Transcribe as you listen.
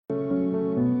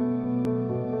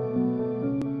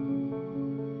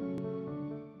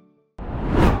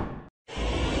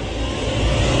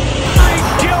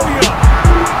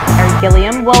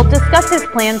will discuss his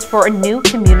plans for a new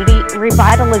community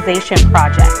revitalization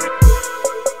project.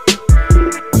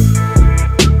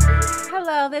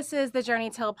 Hello, this is the Journey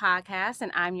Told podcast,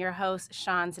 and I'm your host,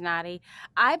 Sean Zanotti.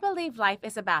 I believe life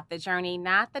is about the journey,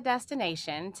 not the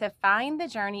destination. To find the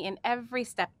journey in every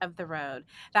step of the road,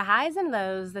 the highs and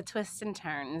lows, the twists and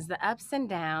turns, the ups and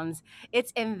downs.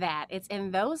 It's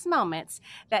in those moments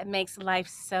that makes life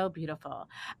so beautiful.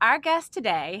 Our guest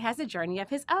today has a journey of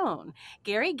his own.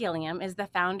 Garry Gilliam is the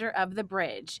founder of The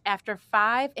Bridge. After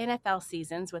 5 NFL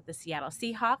seasons with the Seattle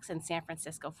Seahawks and San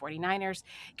Francisco 49ers,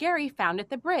 Garry founded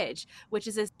The Bridge, which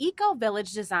is an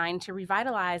eco-village designed to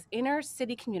revitalize inner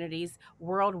city communities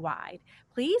worldwide.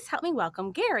 Please help me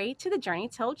welcome Garry to the Journey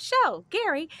Told show.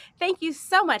 Garry, thank you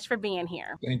so much for being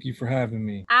here. Thank you for having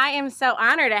me. I am so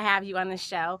honored to have you on the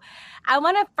show. I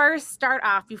want to first start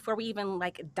off, before we even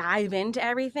dive into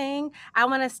everything, I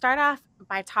want to start off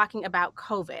by talking about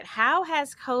COVID. How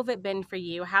has COVID been for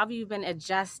you? How have you been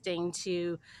adjusting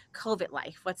to COVID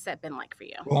life? What's that been like for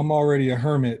you? Well, I'm already a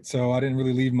hermit, so I didn't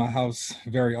really leave my house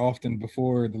very often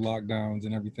before the lockdowns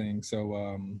and everything.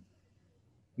 So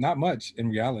not much in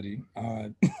reality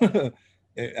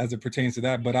as it pertains to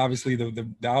that. But obviously the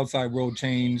outside world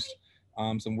changed.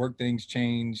 Some work things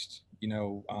changed.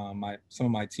 Some of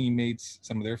my teammates,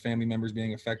 some of their family members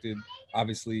being affected,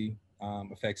 obviously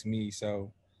affects me.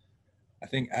 So I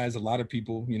think as a lot of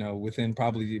people, within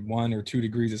probably 1 or 2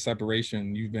 degrees of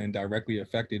separation, you've been directly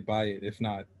affected by it, if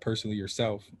not personally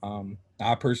yourself.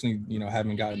 I personally,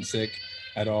 haven't gotten sick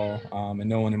at all, and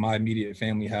no one in my immediate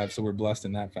family have, so we're blessed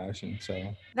in that fashion.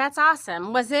 So that's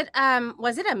awesome. Was it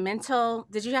a mental,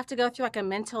 did you have to go through a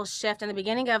mental shift in the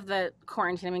beginning of the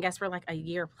quarantine? I mean, I guess we're a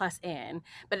year plus in,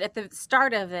 but at the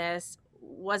start of this,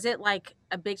 was it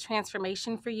a big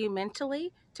transformation for you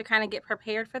mentally to kind of get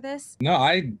prepared for this? No,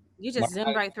 You just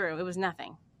zoomed right through. It was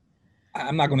nothing.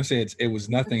 I'm not going to say it was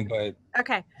nothing, but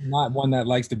okay. I'm not one that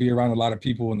likes to be around a lot of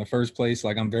people in the first place.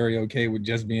 I'm very okay with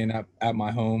just being at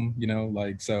my home,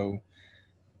 so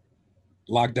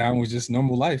lockdown was just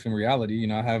normal life in reality.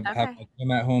 I have my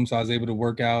gym at home, so I was able to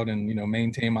work out and,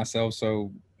 maintain myself.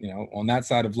 So, on that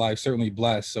side of life, certainly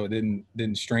blessed. So it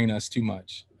didn't strain us too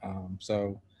much.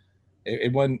 So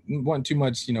it wasn't too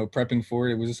much, prepping for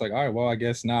it. It was just all right, well, I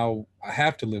guess now I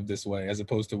have to live this way as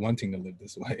opposed to wanting to live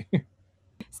this way.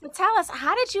 So tell us,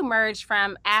 how did you merge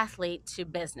from athlete to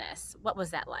business? What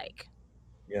was that like?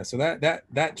 Yeah, so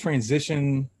that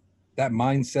transition, that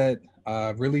mindset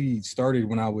really started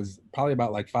when I was probably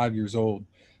about 5 years old.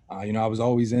 I was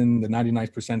always in the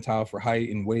 99th percentile for height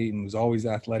and weight and was always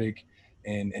athletic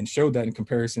and showed that in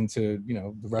comparison to,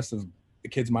 the rest of the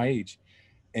kids my age.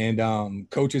 And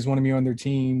coaches wanted me on their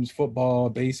teams, football,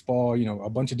 baseball, a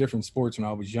bunch of different sports when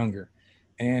I was younger.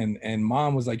 And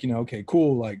mom was like, okay,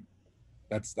 cool.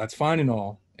 That's fine and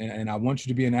all. And I want you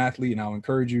to be an athlete and I'll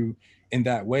encourage you in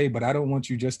that way. But I don't want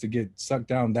you just to get sucked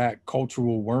down that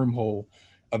cultural wormhole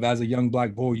of, as a young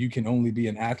Black boy, you can only be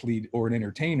an athlete or an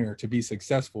entertainer to be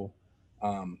successful.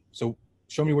 So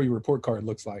show me what your report card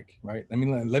looks like, right? I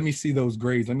mean, let me see those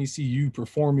grades. Let me see you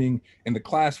performing in the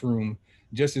classroom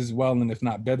just as well, and if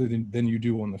not better than you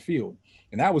do on the field.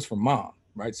 And that was from mom,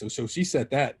 right? So she said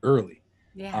that early.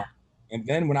 Yeah. And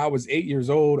then when I was 8 years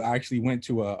old, I actually went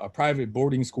to a private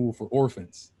boarding school for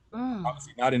orphans.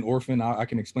 Obviously not an orphan. I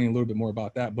can explain a little bit more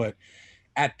about that. But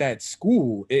at that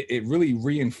school, it really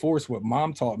reinforced what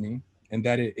mom taught me, and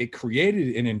that it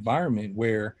created an environment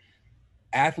where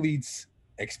athletes,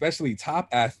 especially top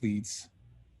athletes,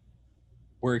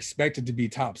 were expected to be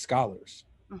top scholars.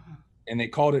 Mm-hmm. And they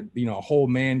called it, a whole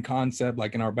man concept.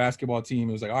 Like in our basketball team,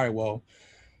 it was all right, well,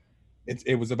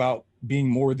 it was about being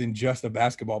more than just a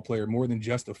basketball player, more than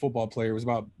just a football player. It was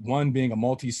about being a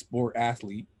multi-sport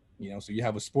athlete, so you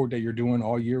have a sport that you're doing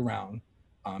all year round.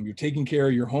 You're taking care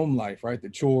of your home life, right? The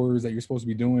chores that you're supposed to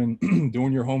be doing,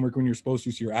 doing your homework when you're supposed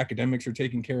to, so your academics are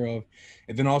taken care of.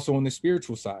 And then also on the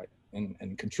spiritual side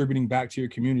and contributing back to your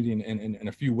community in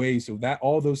a few ways. So that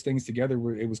all those things together,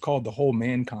 it was called the whole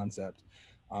man concept.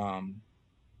 And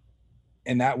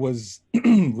that was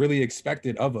really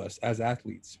expected of us as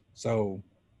athletes. So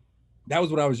that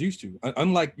was what I was used to.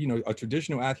 Unlike, a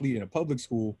traditional athlete in a public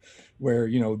school where,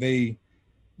 they,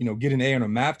 get an A on a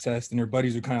math test and their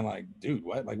buddies are kind of like, dude,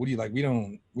 what? What do you like? We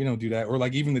don't do that. Or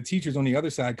even the teachers on the other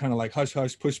side, kind of hush,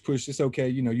 hush, push, push. It's okay.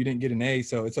 You didn't get an A,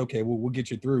 so it's okay. We'll get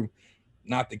you through.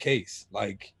 Not the case.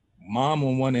 Mom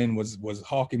on one end was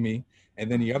hawking me. And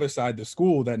then the other side, the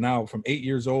school that now from 8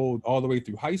 years old all the way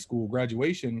through high school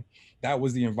graduation, that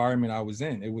was the environment I was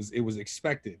in. It was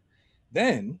expected.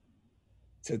 Then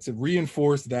to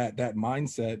reinforce that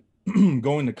mindset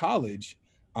going to college,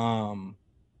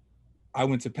 I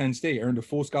went to Penn State, earned a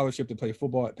full scholarship to play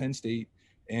football at Penn State.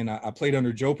 And I played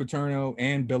under Joe Paterno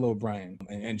and Bill O'Brien.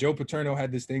 And Joe Paterno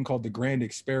had this thing called the Grand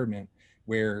Experiment,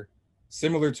 where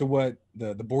similar to what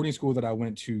the boarding school that I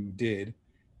went to did,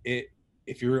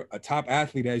 if you're a top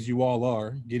athlete, as you all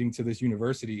are, getting to this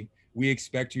university, we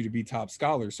expect you to be top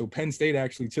scholars. So Penn State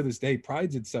actually to this day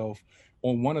prides itself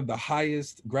on one of the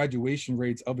highest graduation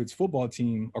rates of its football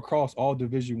team across all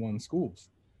Division I schools.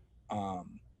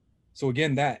 So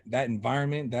again, that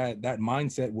environment, that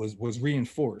mindset was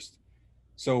reinforced.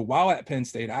 So while at Penn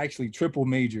State, I actually triple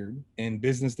majored in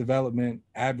business development,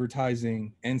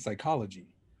 advertising, and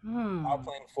psychology while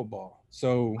playing football.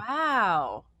 So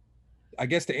wow. I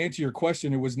guess to answer your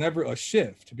question, it was never a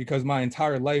shift because my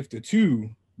entire life, the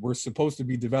two were supposed to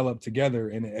be developed together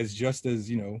and as just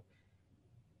as,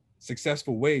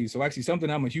 successful ways. So actually something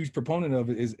I'm a huge proponent of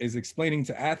is explaining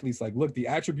to athletes, like, look, the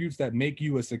attributes that make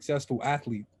you a successful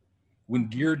athlete when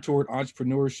geared toward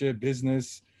entrepreneurship,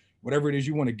 business, whatever it is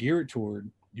you want to gear it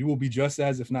toward, you will be just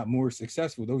as, if not more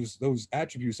successful. Those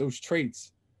attributes, those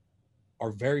traits are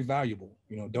very valuable.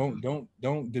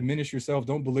 Don't diminish yourself.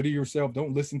 Don't belittle yourself.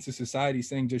 Don't listen to society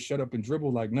saying just shut up and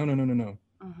dribble. Like, no.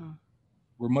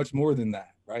 We're much more than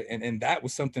that, right? And that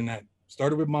was something that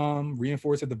started with mom,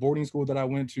 reinforced at the boarding school that I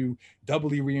went to,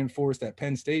 doubly reinforced at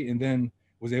Penn State, and then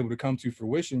was able to come to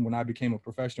fruition when I became a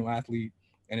professional athlete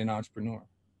and an entrepreneur.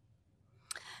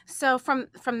 So from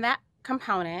that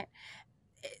component,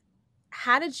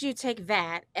 how did you take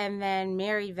that and then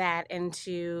marry that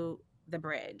into the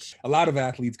bridge? A lot of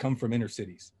athletes come from inner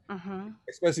cities,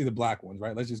 especially the Black ones,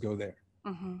 right? Let's just go there.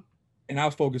 And I'll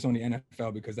focus on the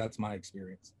NFL because that's my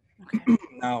experience. Okay.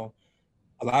 Now,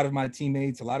 a lot of my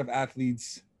teammates, a lot of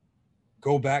athletes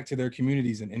go back to their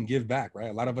communities and give back, right?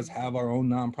 A lot of us have our own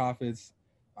nonprofits.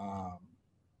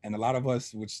 And a lot of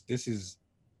us, which this is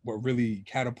what really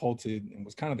catapulted and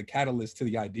was kind of the catalyst to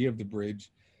the idea of the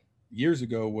bridge years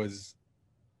ago, was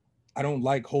I don't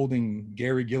like holding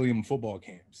Garry, Gilliam football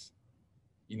camps.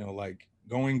 Like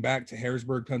going back to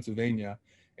Harrisburg, Pennsylvania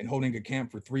and holding a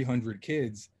camp for 300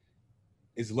 kids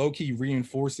is low-key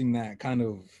reinforcing that kind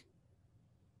of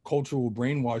cultural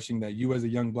brainwashing that you as a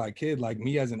young Black kid, like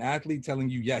me as an athlete, telling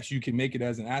you, yes, you can make it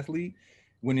as an athlete,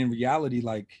 when in reality,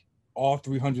 like all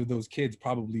 300 of those kids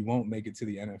probably won't make it to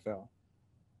the NFL.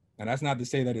 And that's not to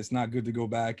say that it's not good to go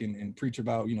back and preach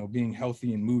about, being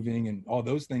healthy and moving and all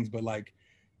those things. But like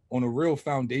on a real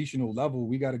foundational level,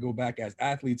 we got to go back as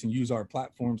athletes and use our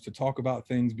platforms to talk about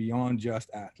things beyond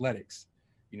just athletics.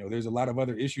 There's a lot of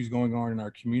other issues going on in our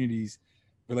communities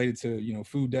related to,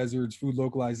 food deserts, food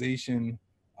localization,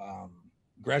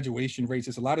 graduation rates.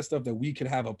 It's a lot of stuff that we could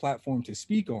have a platform to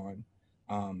speak on.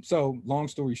 So long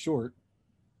story short,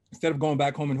 instead of going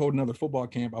back home and holding another football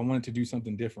camp, I wanted to do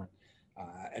something different.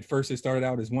 At first, it started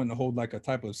out as wanting to hold like a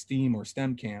type of STEAM or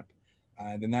STEM camp.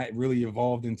 And then that really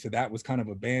evolved into that was kind of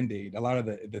a Band-Aid. A lot of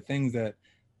the things that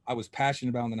I was passionate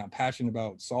about and that I'm passionate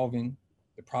about solving,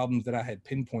 the problems that I had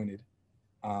pinpointed,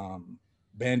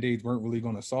 Band-Aids weren't really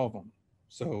going to solve them.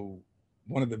 So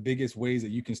one of the biggest ways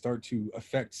that you can start to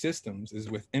affect systems is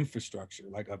with infrastructure,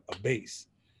 like a base.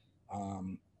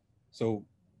 So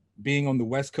being on the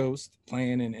West Coast,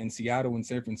 playing in Seattle and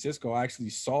San Francisco, I actually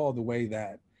saw the way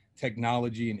that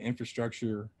technology and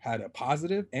infrastructure had a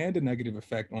positive and a negative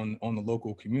effect on the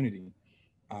local community.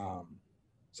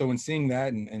 So in seeing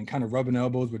that and kind of rubbing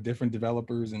elbows with different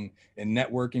developers and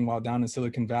networking while down in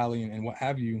Silicon Valley and what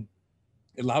have you,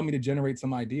 it allowed me to generate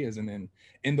some ideas. And then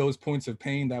in those points of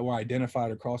pain that were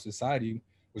identified across society,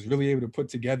 was really able to put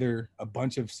together a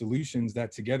bunch of solutions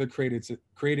that together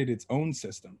created its own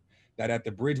system that at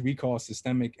the bridge we call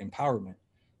systemic empowerment.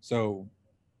 So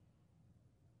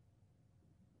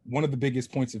one of the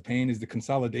biggest points of pain is the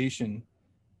consolidation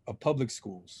of public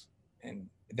schools. And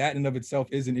that in and of itself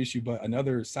is an issue, but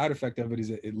another side effect of it is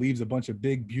it leaves a bunch of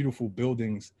big, beautiful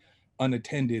buildings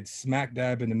unattended, smack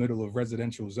dab in the middle of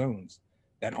residential zones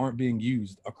that aren't being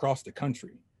used across the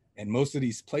country. And most of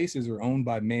these places are owned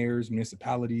by mayors,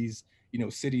 municipalities,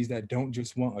 cities that don't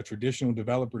just want a traditional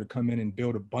developer to come in and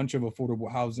build a bunch of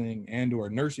affordable housing and or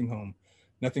a nursing home.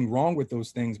 Nothing wrong with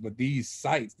those things, but these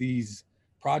sites, these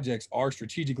projects are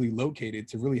strategically located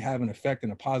to really have an effect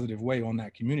in a positive way on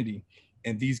that community.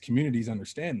 And these communities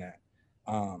understand that.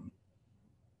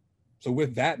 So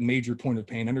with that major point of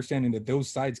pain, understanding that those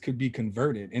sites could be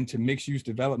converted into mixed use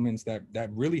developments that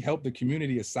really help the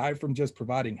community aside from just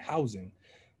providing housing,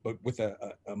 but with a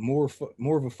more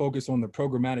of a focus on the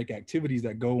programmatic activities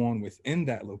that go on within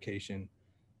that location.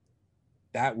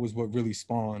 That was what really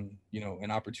spawned,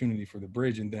 an opportunity for the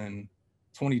bridge. And then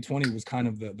 2020 was kind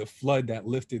of the flood that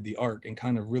lifted the ark and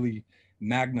kind of really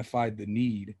magnified the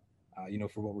need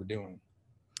for what we're doing.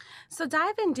 So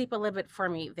dive in deep a little bit for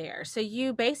me there. So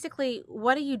you basically,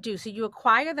 what do you do? So you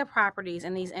acquire the properties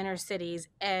in these inner cities,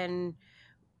 and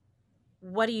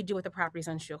what do you do with the properties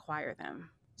once you acquire them?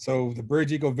 So the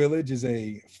Bridge Eco Village is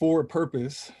a for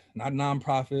purpose, not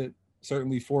nonprofit,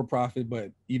 certainly for profit,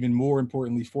 but even more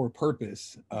importantly, for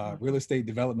purpose, Mhm. real estate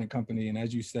development company. And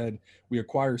as you said, we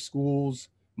acquire schools,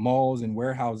 malls, and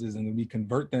warehouses, and then we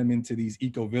convert them into these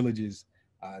eco villages.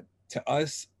 To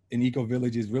us, an eco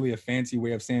village is really a fancy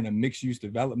way of saying a mixed use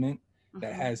development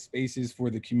that Mhm. has spaces for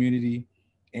the community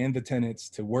and the tenants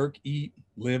to work, eat,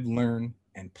 live, learn,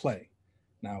 and play.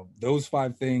 Now, those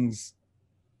five things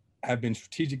have been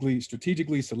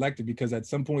strategically selected because at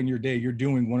some point in your day you're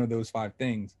doing one of those five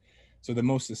things. So the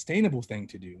most sustainable thing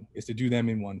to do is to do them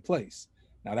in one place.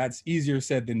 Now that's easier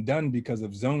said than done because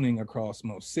of zoning across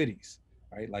most cities,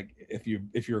 right? Like if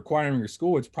you're acquiring a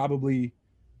school, it's probably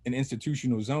an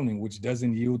institutional zoning, which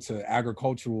doesn't yield to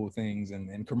agricultural things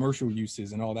and commercial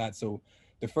uses and all that. So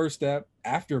the first step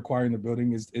after acquiring the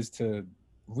building is to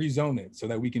rezone it so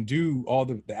that we can do all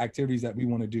the activities that we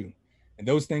want to do. And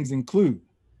those things include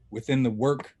within the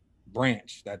work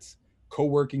branch. That's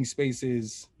co-working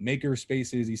spaces, maker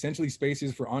spaces, essentially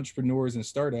spaces for entrepreneurs and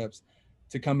startups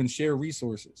to come and share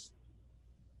resources.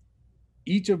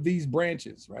 Each of these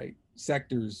branches, right?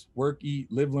 Sectors, work,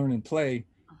 eat, live, learn, and play,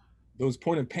 those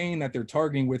point of pain that they're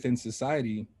targeting within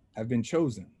society have been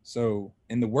chosen. So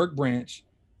in the work branch,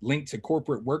 linked to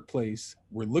corporate workplace,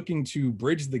 we're looking to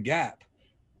bridge the gap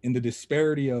in the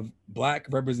disparity of Black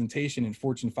representation in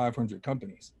Fortune 500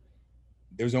 companies.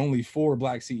 There's only 4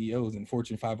 Black CEOs in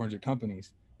Fortune 500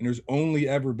 companies, and there's only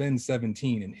ever been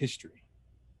 17 in history.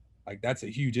 Like that's a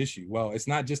huge issue. Well, it's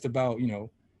not just about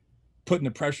putting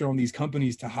the pressure on these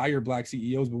companies to hire Black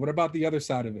CEOs, but what about the other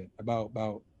side of it?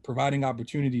 About providing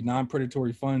opportunity,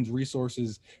 non-predatory funds,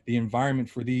 resources, the environment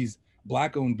for these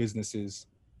Black-owned businesses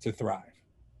to thrive,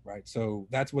 right? So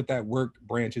that's what that work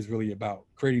branch is really about,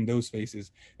 creating those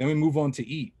spaces. Then we move on to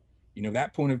eat.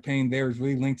 That point of pain there is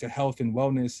really linked to health and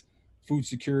wellness, food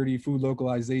security, food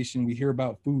localization. We hear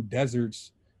about food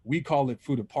deserts. We call it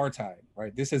food apartheid,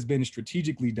 right? This has been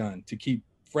strategically done to keep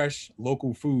fresh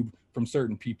local food from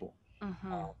certain people.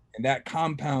 Mhm. And that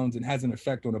compounds and has an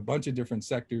effect on a bunch of different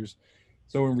sectors.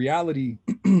 So in reality,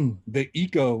 the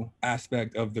eco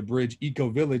aspect of the Bridge Eco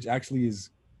Village actually is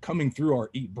coming through our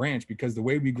eat branch because the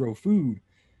way we grow food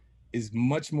is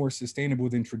much more sustainable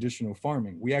than traditional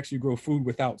farming. We actually grow food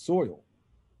without soil.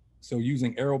 So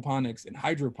using aeroponics and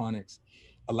hydroponics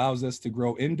allows us to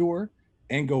grow indoor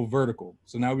and go vertical.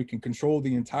 So now we can control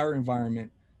the entire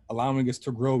environment, allowing us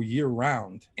to grow year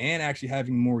round and actually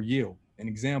having more yield. An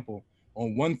example,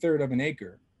 on 1/3 of an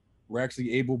acre, we're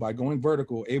actually able, by going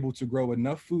vertical, able to grow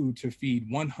enough food to feed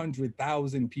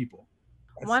 100,000 people.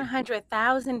 That's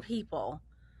 100,000 people.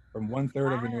 from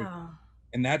 1/3 of an acre. Wow.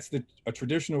 And that's a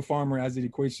traditional farmer, as it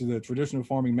equates to the traditional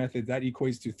farming method, that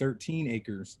equates to 13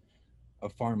 acres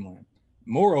of farmland.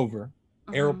 Moreover,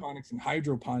 Mhm. aeroponics and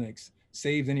hydroponics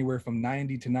saves anywhere from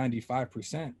 90 to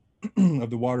 95% of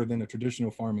the water than a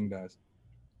traditional farming does.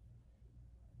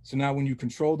 So now when you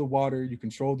control the water, you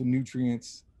control the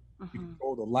nutrients, you Mhm.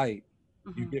 control the light,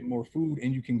 you Mhm. get more food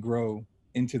and you can grow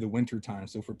into the winter time.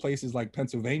 So for places like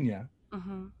Pennsylvania,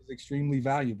 Mhm. it's extremely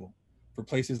valuable. For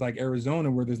places like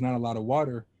Arizona where there's not a lot of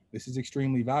water, this is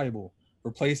extremely valuable.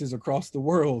 For places across the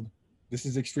world, this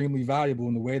is extremely valuable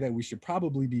in the way that we should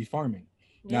probably be farming.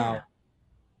 Yeah. Now,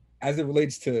 as it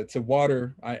relates to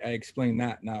water, I explained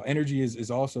that. Now, energy is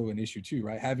also an issue too,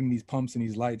 right? Having these pumps and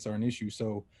these lights are an issue.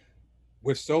 So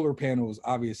with solar panels,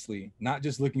 obviously, not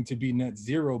just looking to be net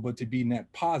zero, but to be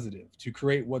net positive, to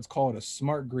create what's called a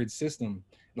smart grid system.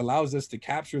 It allows us to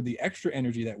capture the extra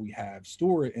energy that we have,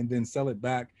 store it, and then sell it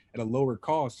back at a lower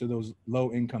cost to those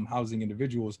low income housing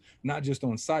individuals, not just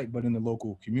on site, but in the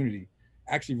local community,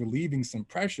 actually relieving some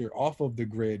pressure off of the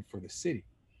grid for the city.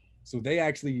 So they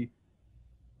actually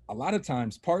a lot of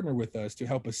times partner with us to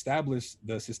help establish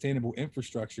the sustainable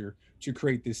infrastructure to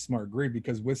create this smart grid,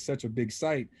 because with such a big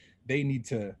site they need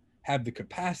to have the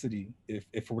capacity, if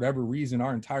for whatever reason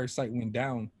our entire site went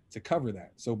down, to cover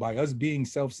that. So by us being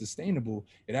self-sustainable,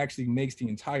 it actually makes the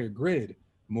entire grid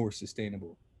more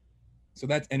sustainable. So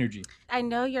that's energy. I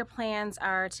know your plans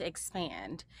are to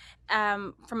expand.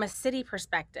 From a city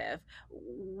perspective,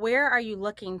 where are you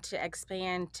looking to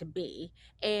expand to be?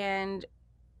 And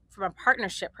from a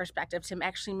partnership perspective, to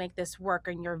actually make this work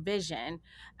in your vision,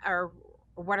 or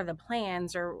what are the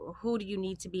plans, or who do you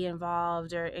need to be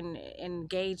involved or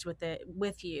engage with it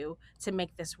with you to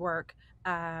make this work,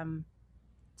 um,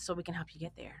 so we can help you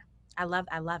get there. I love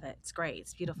it. It's great.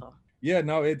 It's beautiful. Yeah,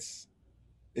 no, it's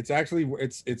It's actually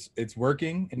it's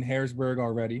working in Harrisburg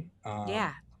already.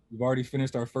 Yeah. We've already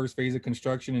finished our first phase of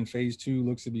construction, and phase two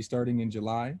looks to be starting in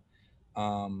July.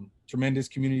 Tremendous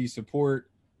community support,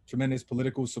 tremendous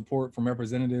political support from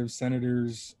representatives,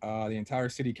 senators, the entire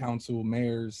city council,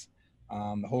 mayors,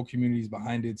 the whole community is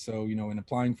behind it. So, in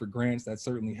applying for grants, that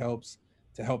certainly helps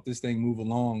to help this thing move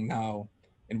along. Now,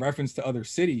 in reference to other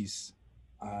cities,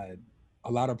 uh,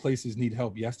 a lot of places need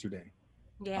help yesterday.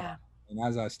 Uh, Yeah. and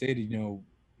as I stated,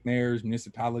 mayors,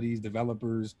 municipalities,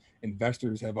 developers,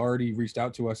 investors have already reached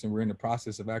out to us, and we're in the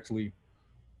process of actually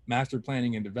master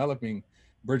planning and developing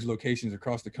bridge locations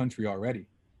across the country already.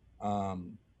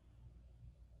 Um,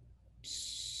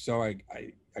 so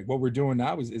what we're doing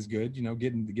now is good.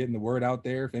 Getting the word out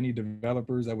there. If any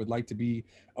developers that would like to be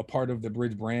a part of the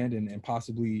bridge brand and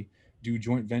possibly do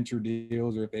joint venture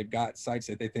deals, or if they've got sites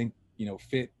that they think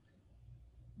fit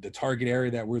the target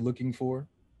area that we're looking for,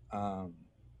 um,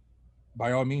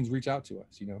 by all means reach out to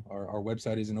us. Our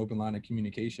website is an open line of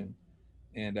communication,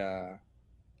 and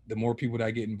the more people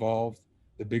that get involved,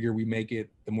 the bigger we make it,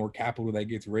 the more capital that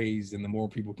gets raised, and the more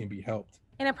people can be helped.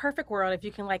 In a perfect world, if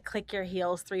you can like click your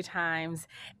heels 3 times,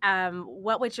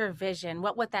 what would your vision,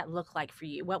 what would that look like for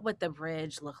you? What would the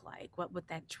bridge look like? What would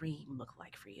that dream look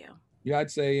like for you? Yeah,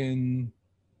 I'd say in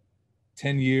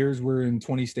 10 years we're in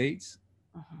 20 states,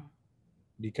 Hmm.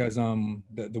 because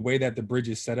the way that the bridge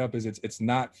is set up is it's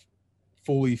not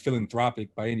fully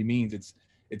philanthropic by any means. It's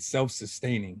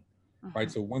self-sustaining, right?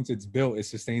 Hmm. So once it's built, it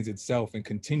sustains itself and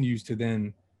continues to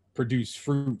then produce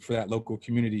fruit for that local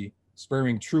community,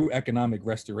 spurring true economic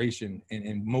restoration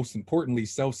and most importantly,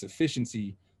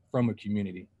 self-sufficiency from a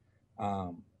community.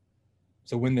 Um,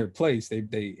 so when they're placed,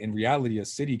 they in reality, a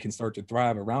city can start to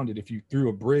thrive around it. If you threw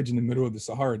a bridge in the middle of the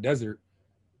Sahara Desert,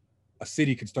 a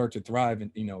city could start to thrive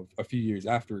in a few years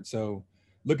after it. So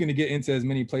looking to get into as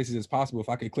many places as possible. If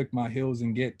I could click my heels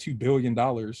and get $2 billion,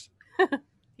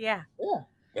 Yeah.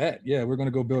 yeah, we're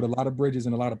gonna go build a lot of bridges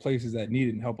in a lot of places that need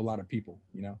it and help a lot of people.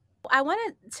 I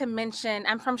wanted to mention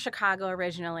I'm from Chicago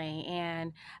originally,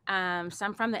 and so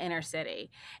I'm from the inner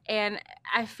city, and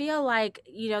I feel like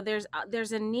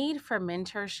there's a need for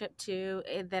mentorship too,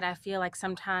 that I feel like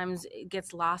sometimes it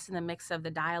gets lost in the mix of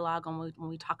the dialogue when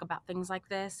we talk about things like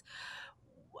this.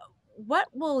 What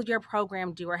will your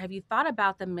program do, or have you thought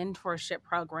about the mentorship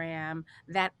program,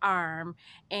 that arm,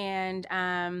 and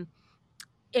and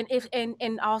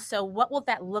also what will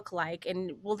that look like,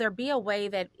 and will there be a way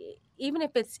that even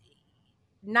if it's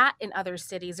not in other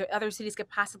cities, or other cities could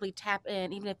possibly tap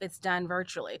in, even if it's done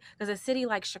virtually, because a city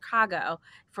like Chicago,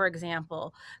 for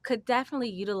example, could definitely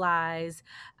utilize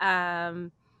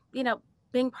um, you know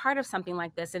being part of something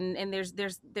like this, and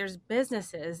there's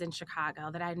businesses in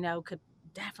Chicago that I know could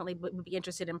definitely would be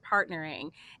interested in partnering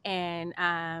and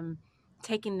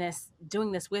taking this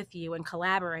doing this with you and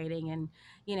collaborating, and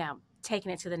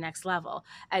taking it to the next level.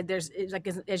 Like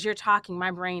as you're talking, my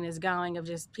brain is going of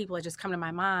just people that just come to my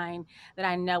mind that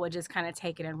I know would just kind of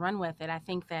take it and run with it. I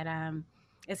think that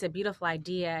it's a beautiful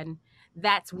idea, and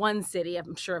that's one city,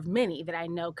 I'm sure, of many that I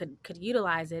know could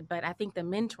utilize it. But I think the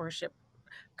mentorship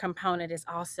component is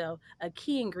also a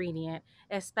key ingredient,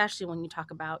 especially when you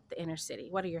talk about the inner city.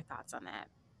 What are your thoughts on that?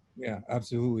 Yeah,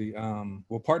 absolutely.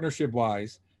 Well, partnership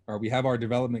wise, we have our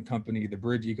development company, the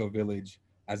Bridge Eco Village,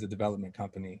 as a development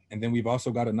company. And then we've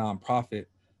also got a nonprofit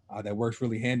that works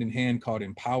really hand in hand called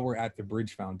Empower at the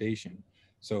Bridge Foundation.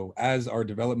 So, as our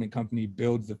development company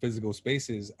builds the physical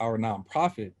spaces, our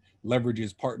nonprofit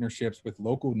leverages partnerships with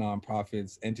local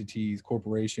nonprofits, entities,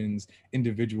 corporations,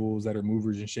 individuals that are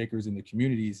movers and shakers in the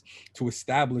communities to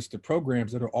establish the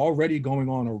programs that are already going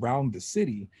on around the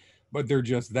city, but they're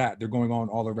just that they're going on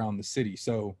all around the city.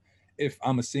 So if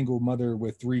I'm a single mother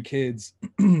with 3 kids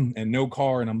and no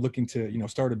car, and I'm looking to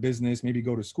start a business, maybe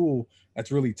go to school,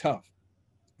 that's really tough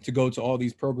to go to all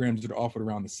these programs that are offered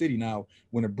around the city. Now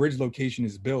when a bridge location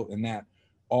is built, and that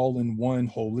all-in-one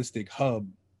holistic hub,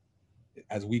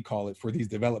 as we call it, for these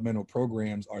developmental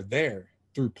programs are there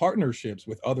through partnerships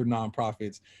with other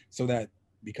nonprofits, so that,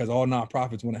 because all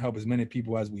nonprofits want to help as many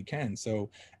people as we can.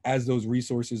 So as those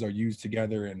resources are used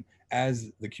together, and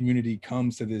as the community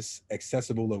comes to this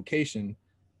accessible location,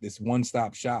 this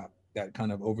one-stop shop, that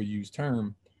kind of overused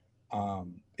term,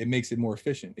 it makes it more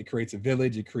efficient. It creates a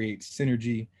village, it creates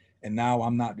synergy. And now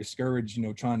I'm not discouraged,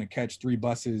 trying to catch 3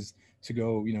 buses to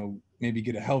go, maybe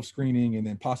get a health screening and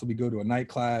then possibly go to a night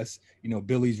class.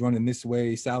 Billy's running this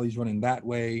way, Sally's running that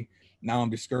way. Now I'm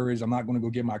discouraged. I'm not going to go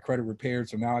get my credit repaired.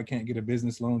 So now I can't get a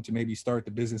business loan to maybe start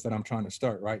the business that I'm trying to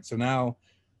start. Right. So now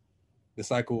the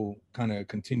cycle kind of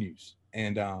continues.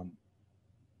 And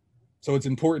so it's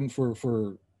important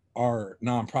for our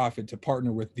nonprofit to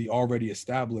partner with the already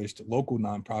established local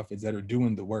nonprofits that are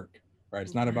doing the work, right?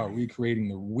 It's not about recreating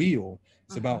the wheel.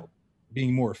 It's about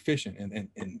being more efficient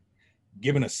and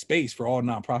giving a space for all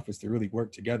nonprofits to really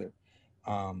work together.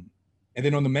 And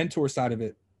then on the mentor side of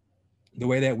it, the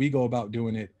way that we go about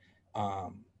doing it,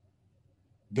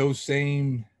 those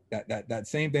same that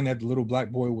same thing that the little black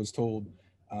boy was told,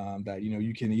 that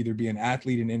you can either be an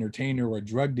athlete, an entertainer, or a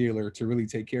drug dealer to really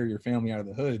take care of your family out of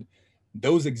the hood.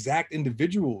 Those exact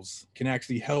individuals can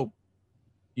actually help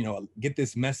get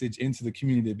this message into the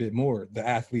community a bit more: the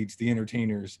athletes, the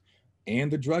entertainers, and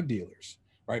the drug dealers,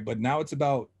 right? But now it's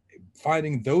about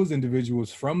finding those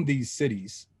individuals from these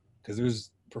cities, because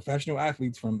there's professional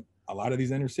athletes from a lot of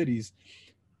these inner cities,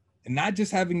 and not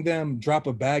just having them drop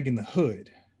a bag in the hood,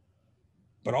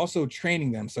 but also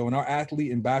training them. So in our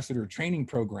athlete ambassador training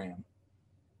program,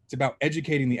 it's about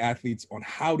educating the athletes on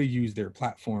how to use their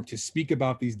platform to speak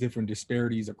about these different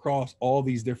disparities across all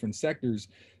these different sectors,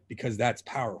 because that's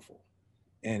powerful.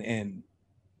 And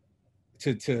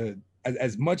to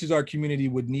as much as our community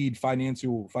would need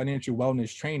financial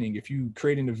wellness training, if you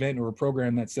create an event or a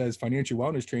program that says financial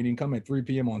wellness training, come at 3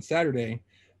 p.m. on Saturday,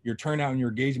 your turnout and your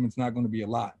engagement's not going to be a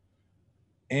lot.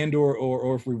 And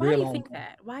or if we Why do you realize think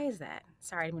that? Why is that?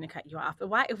 Sorry, I'm going to cut you off. But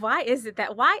why is it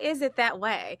that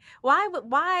way?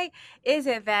 Why is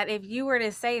it that if you were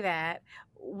to say that,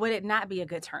 would it not be a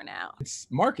good turnout? it's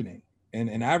marketing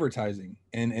and advertising.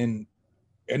 And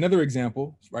another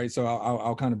example, right? So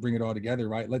I'll kind of bring it all together,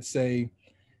 right? Let's say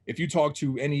if you talk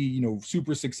to any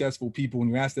super successful people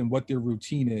and you ask them what their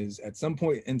routine is, at some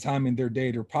point in time in their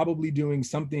day, they're probably doing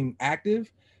something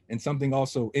active and something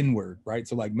also inward, right?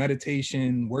 So like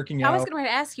meditation, working I was out. going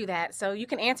to ask you that, so you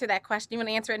can answer that question. You want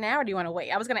to answer it now, or do you want to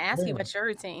wait? I was going to ask you Yeah. what's your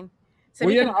routine, so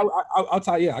Well, we yeah, can. no, I'll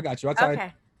tell you. Yeah, I got you. I'll tell you.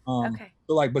 Okay. Okay.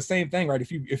 So like, but same thing, right?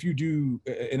 If you do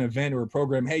an event or a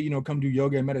program, hey, come do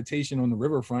yoga and meditation on the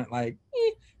riverfront, like,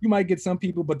 you might get some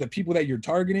people, but the people that you're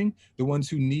targeting, the ones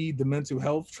who need the mental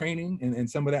health training and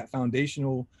some of that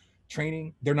foundational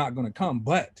training, they're not going to come.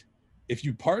 But if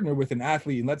you partner with an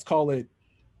athlete, and let's call it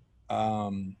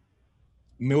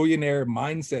millionaire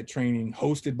mindset training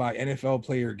hosted by NFL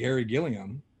player Garry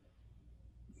Gilliam,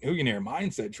 millionaire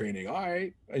mindset training, all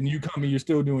right, and you come and you're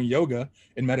still doing yoga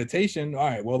and meditation, all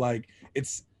right, well, like,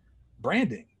 it's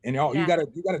branding, and you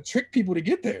gotta trick people to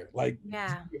get there, like,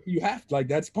 you have to, like,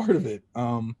 that's part of it.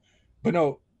 But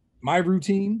no, my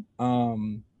routine,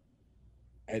 and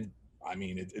I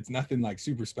mean, it's nothing like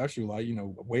super special, like,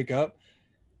 wake up.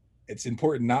 It's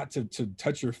important not to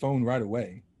touch your phone right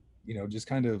away, just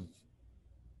kind of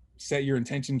set your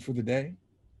intention for the day.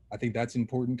 I think that's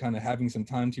important, kind of having some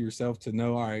time to yourself to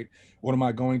know, all right, what am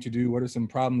I going to do? What are some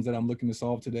problems that I'm looking to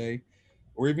solve today?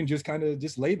 Or even just kind of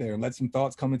just lay there and let some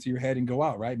thoughts come into your head and go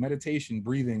out, right? Meditation,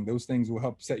 breathing, those things will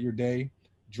help set your day.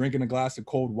 Drinking a glass of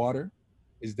cold water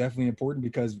is definitely important,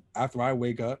 because after I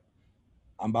wake up,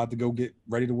 I'm about to go get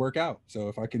ready to work out. So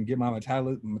if I can get my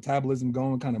metabolism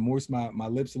going, kind of moisten my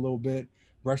lips a little bit,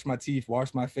 brush my teeth,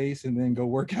 wash my face, and then go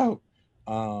work out.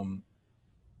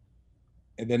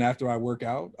 And then after I work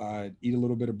out, I eat a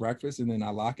little bit of breakfast, and then I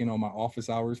lock in on my office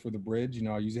hours for the bridge.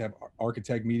 I usually have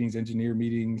architect meetings, engineer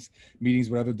meetings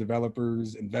with other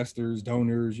developers, investors,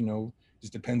 donors,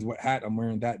 just depends what hat I'm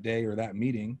wearing that day or that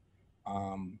meeting.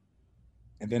 And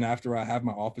then after I have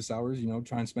my office hours,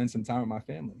 try and spend some time with my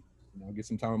family, get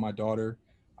some time with my daughter.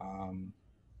 And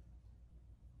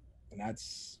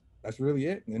that's really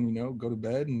it. And then, go to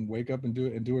bed and wake up and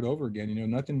do it over again.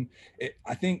 Nothing,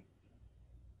 I think,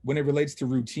 when it relates to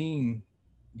routine,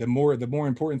 the more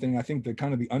important thing, I think, the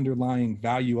kind of the underlying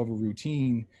value of a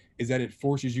routine is that it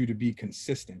forces you to be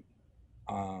consistent.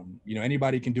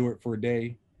 Anybody can do it for a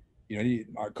day.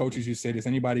 Our coaches just say this: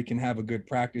 anybody can have a good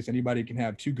practice, anybody can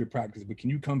have two good practices, but can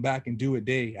you come back and do it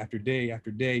day after day after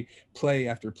day, play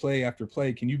after play after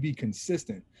play? Can you be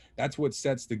consistent? That's what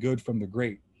sets the good from the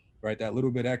great, right? That little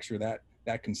bit extra,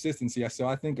 that consistency. So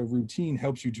I think a routine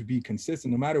helps you to be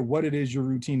consistent, no matter what it is your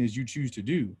routine is you choose to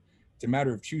do. It's a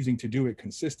matter of choosing to do it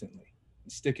consistently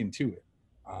and sticking to it.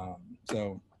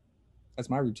 So that's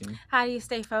my routine. How do you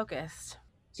stay focused?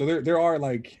 So there are,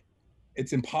 like,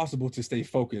 it's impossible to stay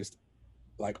focused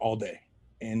like all day,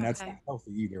 and that's not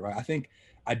healthy either, right? I think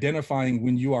identifying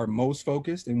when you are most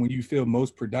focused and when you feel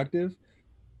most productive,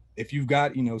 if you've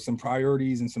got some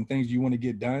priorities and some things you want to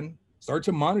get done, start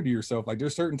to monitor yourself. Like,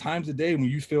 there's certain times a day when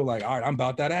you feel like, all right, I'm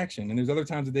about that action. And there's other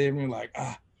times a day when you're like,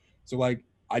 so, like,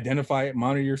 identify it,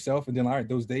 monitor yourself. And then, all right,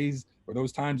 those days or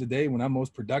those times a day when I'm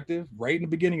most productive, right in the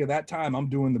beginning of that time, I'm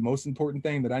doing the most important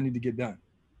thing that I need to get done.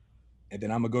 And then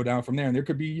I'm gonna go down from there. And there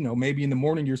could be, maybe in the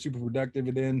morning you're super productive,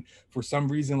 and then for some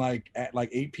reason, like at like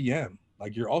 8 p.m.,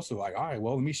 like you're also like, all right,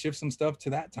 well, let me shift some stuff to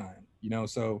that time,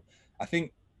 So I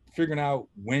think figuring out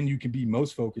when you can be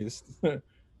most focused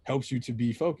helps you to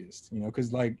be focused,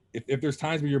 because like if there's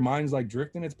times where your mind's like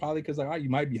drifting, it's probably because like, you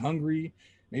might be hungry,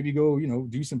 maybe go,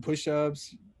 do some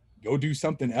push-ups, go do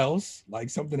something else, like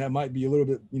something that might be a little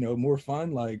bit, more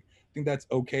fun. Like I think that's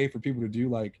okay for people to do.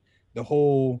 Like the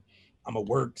whole I'm gonna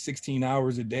work 16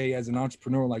 hours a day as an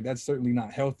entrepreneur, like that's certainly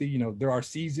not healthy. There are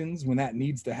seasons when that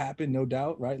needs to happen, no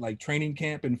doubt, right? Like training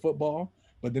camp and football,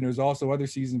 but then there's also other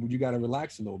seasons where you got to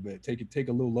relax a little bit, take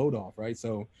a little load off, right?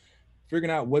 So figuring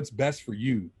out what's best for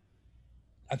you,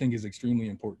 I think, is extremely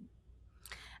important.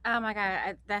 Oh my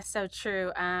God, that's so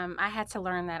true. I had to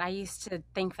learn that. I used to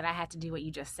think that I had to do what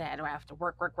you just said, or I have to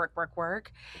work, work, work, work,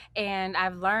 work. And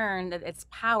I've learned that it's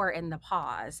power in the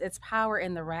pause. It's power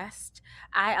in the rest.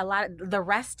 A lot of the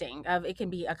resting of it can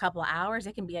be a couple of hours,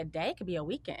 it can be a day, it can be a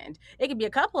weekend, it can be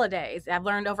a couple of days. I've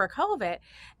learned over COVID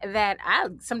that I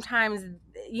sometimes,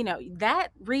 that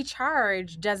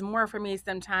recharge does more for me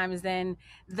sometimes than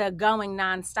the going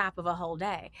nonstop of a whole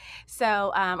day.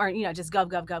 So, or just go,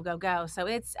 go, go, go, go. So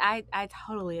I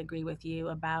totally agree with you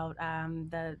about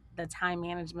the time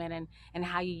management and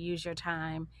how you use your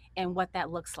time and what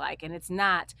that looks like. And it's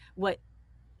not what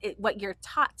you're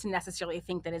taught to necessarily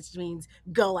think that it means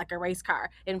go like a race car.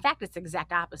 In fact, it's the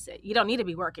exact opposite. You don't need to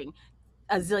be working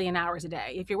a zillion hours a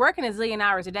day. If you're working a zillion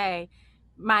hours a day,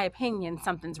 my opinion,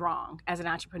 something's wrong as an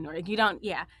entrepreneur. If you don't,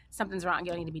 something's wrong.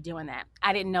 You don't need to be doing that.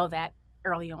 I didn't know that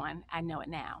early on. I know it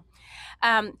now.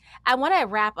 I want to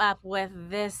wrap up with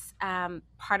this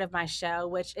part of my show,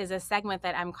 which is a segment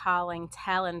that I'm calling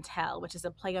Tell and Tell, which is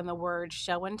a play on the word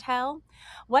show and tell.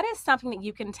 What is something that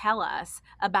you can tell us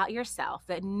about yourself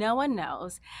that no one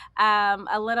knows?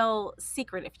 A little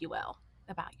secret, if you will,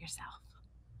 about yourself.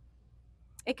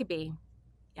 It could be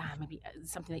maybe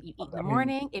something that you eat in the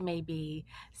morning. It may be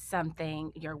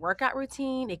something, your workout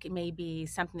routine. It may be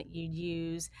something that you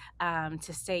use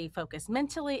to stay focused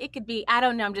mentally. It could be, I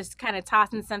don't know, I'm just kind of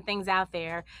tossing some things out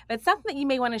there, but something that you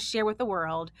may want to share with the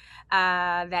world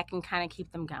that can kind of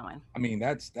keep them going. I mean,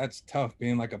 that's tough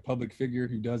being like a public figure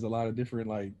who does a lot of different,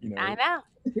 like, I know.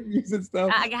 interviews and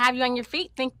stuff. I can have you on your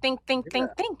feet. Think.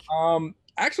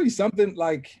 Actually something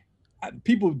like,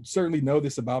 people certainly know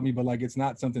this about me, but like it's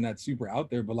not something that's super out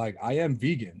there, but like I am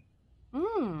vegan.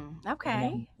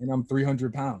 Okay. And I'm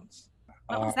 300 pounds.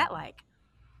 What was that like?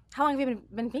 How long have you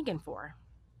been vegan for?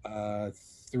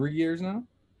 3 years now.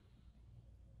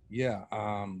 Yeah.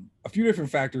 A few different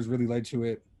factors really led to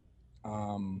it.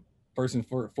 First and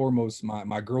foremost,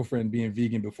 my girlfriend being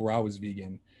vegan before I was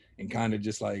vegan, and kind of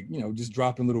just like, just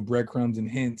dropping little breadcrumbs and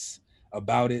hints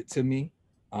about it to me.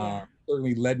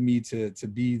 Certainly led me to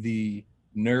be the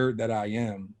nerd that I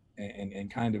am, and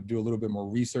kind of do a little bit more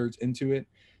research into it.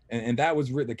 And that was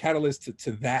the catalyst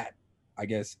to that, I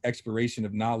guess, exploration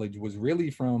of knowledge was really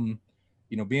from,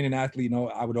 being an athlete.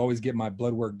 I would always get my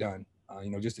blood work done,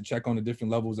 just to check on the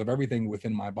different levels of everything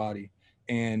within my body.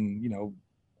 And,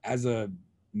 as a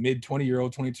mid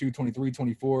 20-year-old, 22, 23,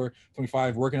 24,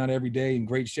 25, working out every day in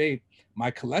great shape, my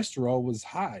cholesterol was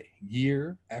high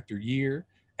year after year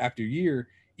after year,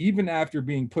 even after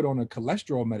being put on a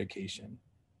cholesterol medication,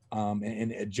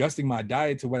 and adjusting my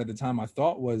diet to what at the time I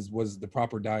thought was the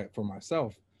proper diet for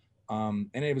myself. And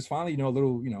it was finally, a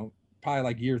little, probably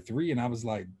like year 3. And I was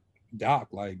like, doc,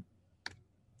 like,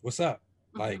 what's up?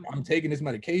 Like, I'm taking this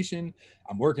medication,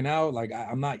 I'm working out, like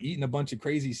I'm not eating a bunch of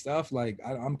crazy stuff. Like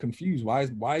I'm confused. Why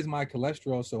is my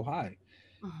cholesterol so high?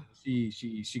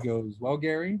 She goes, well,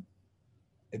 Gary,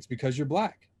 it's because you're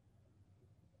Black.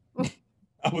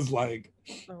 I was like,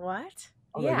 what?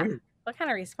 Like, what kind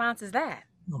of response is that?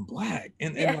 I'm Black.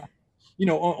 And like,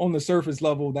 on the surface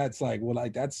level, that's like, well,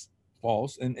 like that's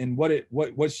false. And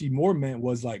what she more meant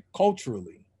was like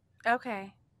culturally.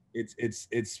 Okay.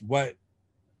 It's what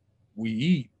we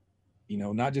eat,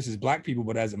 not just as Black people,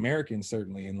 but as Americans,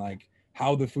 certainly. And like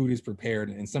how the food is prepared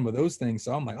and some of those things.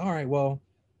 So I'm like, all right, well,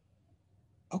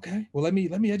 okay, well, let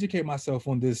me educate myself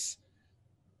on this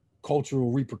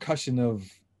cultural repercussion of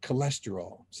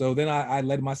cholesterol. So then I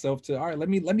led myself to, all right, let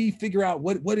me figure out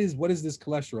what is this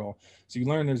cholesterol. So you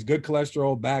learn there's good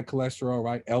cholesterol, bad cholesterol,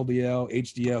 right? LDL,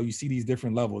 HDL. You see these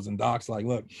different levels, and docs like,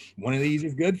 look, one of these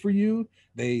is good for you.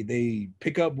 They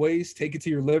pick up waste, take it to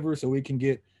your liver so it can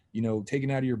get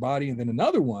taken out of your body, and then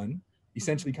another one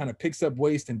essentially kind of picks up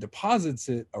waste and deposits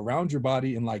it around your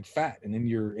body in like fat and in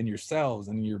your cells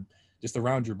and you're just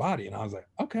around your body. And I was like,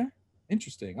 okay,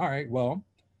 interesting. All right, well,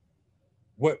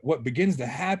 what begins to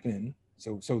happen,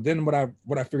 so then what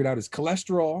I figured out is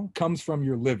cholesterol comes from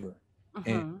your liver.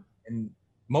 And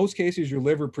Most cases, your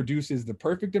liver produces the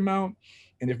perfect amount,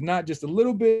 and if not, just a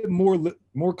little bit more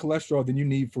cholesterol than you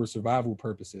need for survival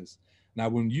purposes. Now,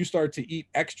 when you start to eat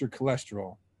extra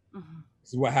cholesterol, Mm-hmm.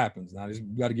 this is what happens. Now, we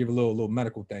got to give a little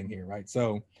medical thing here, right?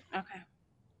 So, Okay.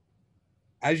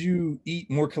 as you eat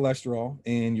more cholesterol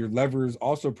and your liver is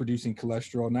also producing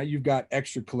cholesterol, now you've got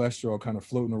extra cholesterol kind of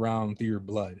floating around through your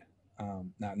blood.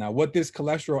 Now, what this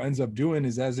cholesterol ends up doing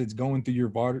is, as it's going through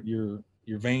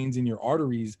your veins and your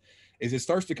arteries, is it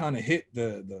starts to kind of hit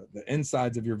the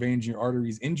insides of your veins and your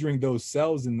arteries, injuring those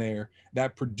cells in there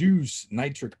that produce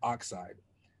nitric oxide.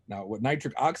 Now, what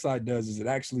nitric oxide does is it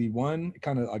actually, one,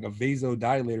 kind of like a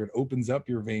vasodilator. It opens up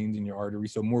your veins and your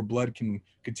arteries so more blood can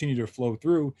continue to flow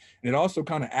through. And it also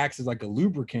kind of acts as like a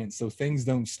lubricant so things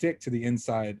don't stick to the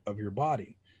inside of your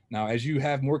body. Now, as you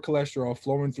have more cholesterol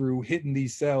flowing through, hitting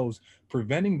these cells,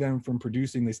 preventing them from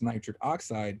producing this nitric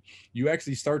oxide, you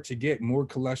actually start to get more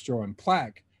cholesterol and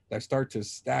plaque that start to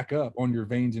stack up on your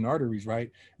veins and arteries,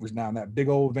 right? Which now that big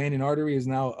old vein and artery is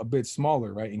now a bit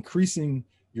smaller, right? Increasing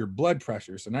your blood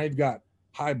pressure. So now you've got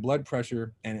high blood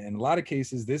pressure. And in a lot of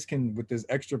cases, this can, with this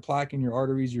extra plaque in your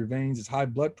arteries, your veins, is high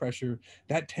blood pressure,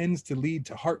 that tends to lead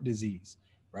to heart disease.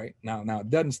 Right now it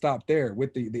doesn't stop there.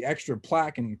 With the extra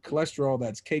plaque and cholesterol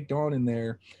that's caked on in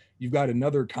there, you've got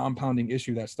another compounding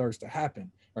issue that starts to happen.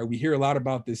 Right, we hear a lot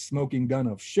about this smoking gun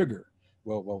of sugar.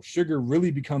 Well, sugar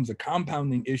really becomes a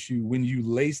compounding issue when you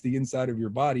lace the inside of your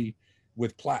body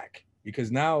with plaque,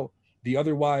 because now the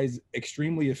otherwise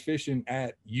extremely efficient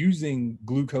at using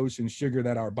glucose and sugar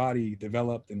that our body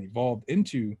developed and evolved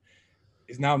into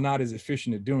is now not as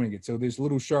efficient at doing it. So this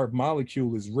little sharp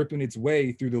molecule is ripping its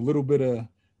way through the little bit of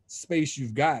space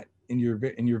you've got in your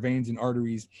veins and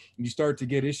arteries, and you start to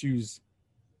get issues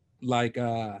like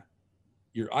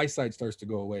your eyesight starts to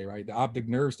go away, right? The optic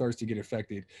nerve starts to get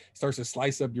affected, starts to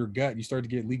slice up your gut. You start to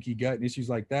get leaky gut and issues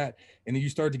like that. And then you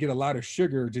start to get a lot of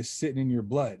sugar just sitting in your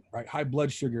blood, right? High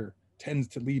blood sugar tends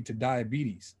to lead to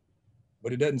diabetes,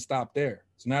 but it doesn't stop there.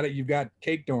 So now that you've got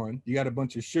caked on, you got a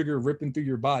bunch of sugar ripping through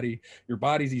your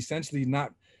body's essentially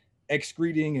not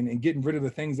excreting and getting rid of the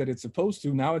things that it's supposed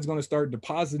to. Now it's going to start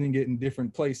depositing it in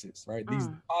different places, right? These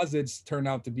deposits turn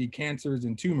out to be cancers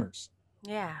and tumors.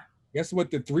 Yeah. Guess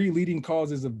what the three leading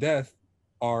causes of death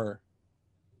are,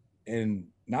 in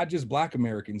not just Black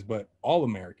Americans, but all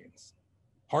Americans?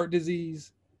 Heart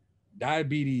disease,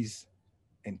 diabetes,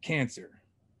 and cancer.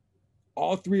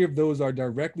 All three of those are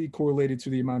directly correlated to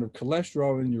the amount of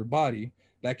cholesterol in your body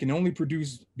that can only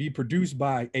be produced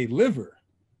by a liver,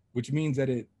 which means that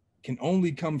it can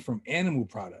only come from animal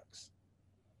products.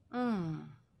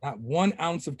 Not 1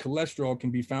 ounce of cholesterol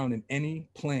can be found in any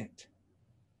plant.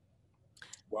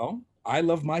 Well, I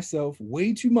love myself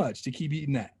way too much to keep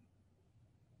eating that.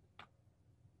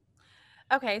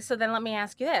 Okay, so then let me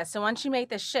ask you this. So once you made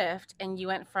the shift and you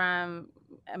went from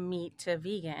a meat to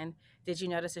vegan, did you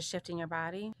notice a shift in your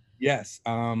body? Yes,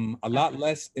 a lot Okay.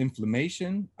 less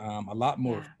inflammation, a lot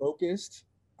more Yeah. focused,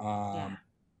 Yeah.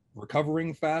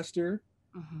 recovering faster.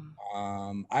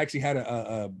 Hmm. I actually had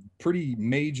a pretty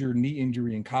major knee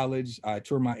injury in college. I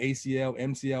tore my ACL,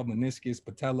 MCL, meniscus,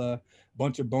 patella,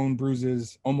 bunch of bone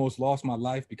bruises, almost lost my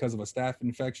life because of a staph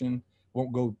infection.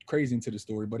 Won't go crazy into the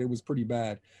story, but it was pretty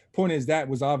bad. Point is, that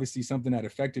was obviously something that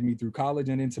affected me through college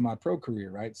and into my pro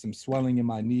career, right? Some swelling in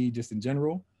my knee just in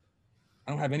general.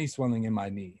 I don't have any swelling in my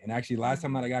knee. And actually, last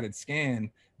time that I got it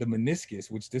scanned, the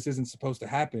meniscus, which this isn't supposed to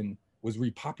happen, was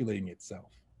repopulating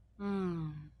itself.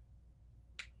 Mm.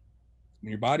 When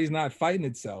your body's not fighting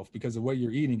itself because of what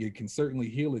you're eating, it can certainly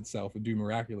heal itself and do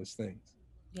miraculous things.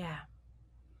 Yeah.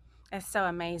 It's so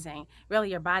amazing. Really,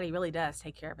 your body really does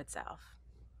take care of itself.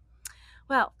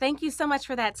 Well, thank you so much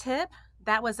for that tip.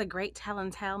 That was a great tell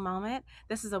and tell moment.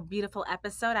 This is a beautiful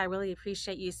episode. I really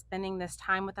appreciate you spending this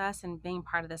time with us and being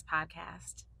part of this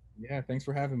podcast. Yeah, thanks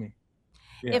for having me.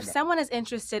 Yeah, If someone is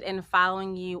interested in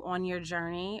following you on your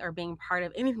journey or being part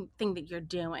of anything that you're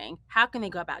doing, how can they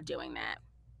go about doing that?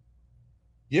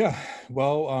 yeah.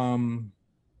 Well,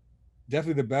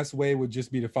 definitely the best way would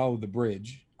just be to follow the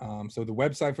bridge. So the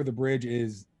website for the bridge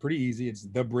is pretty easy. It's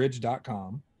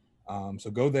thebridge.com. So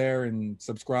go there and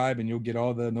subscribe, and you'll get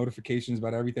all the notifications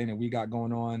about everything that we got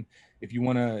going on. If you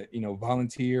want to,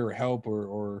 volunteer or help,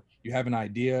 or you have an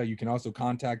idea, you can also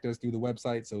contact us through the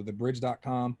website. So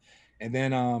thebridge.com. And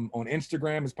then on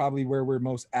Instagram is probably where we're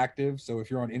most active. So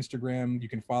if you're on Instagram, you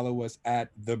can follow us at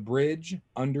thebridge_eco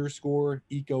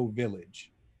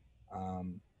village.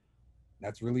 Um,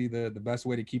 that's really the best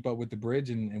way to keep up with the bridge,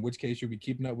 and in which case you'll be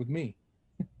keeping up with me.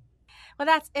 Well,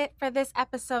 that's it for this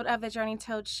episode of the Journey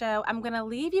Told Show. I'm going to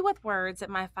leave you with words that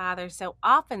my father so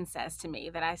often says to me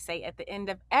that I say at the end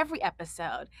of every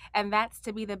episode, and that's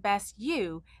to be the best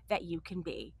you that you can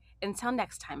be. Until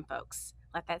next time, folks,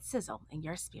 let that sizzle in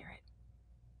your spirit.